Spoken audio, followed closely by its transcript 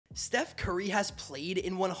Steph Curry has played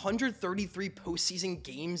in 133 postseason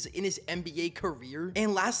games in his NBA career,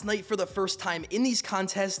 and last night for the first time in these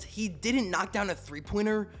contests, he didn't knock down a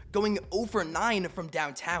three-pointer, going 0 for 9 from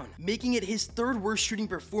downtown, making it his third worst shooting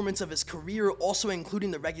performance of his career, also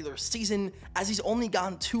including the regular season, as he's only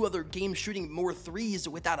gone 2 other games shooting more threes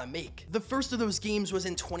without a make. The first of those games was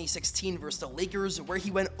in 2016 versus the Lakers, where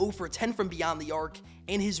he went 0 for 10 from beyond the arc,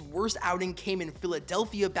 and his worst outing came in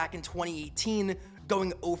Philadelphia back in 2018,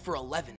 going 0 for 11.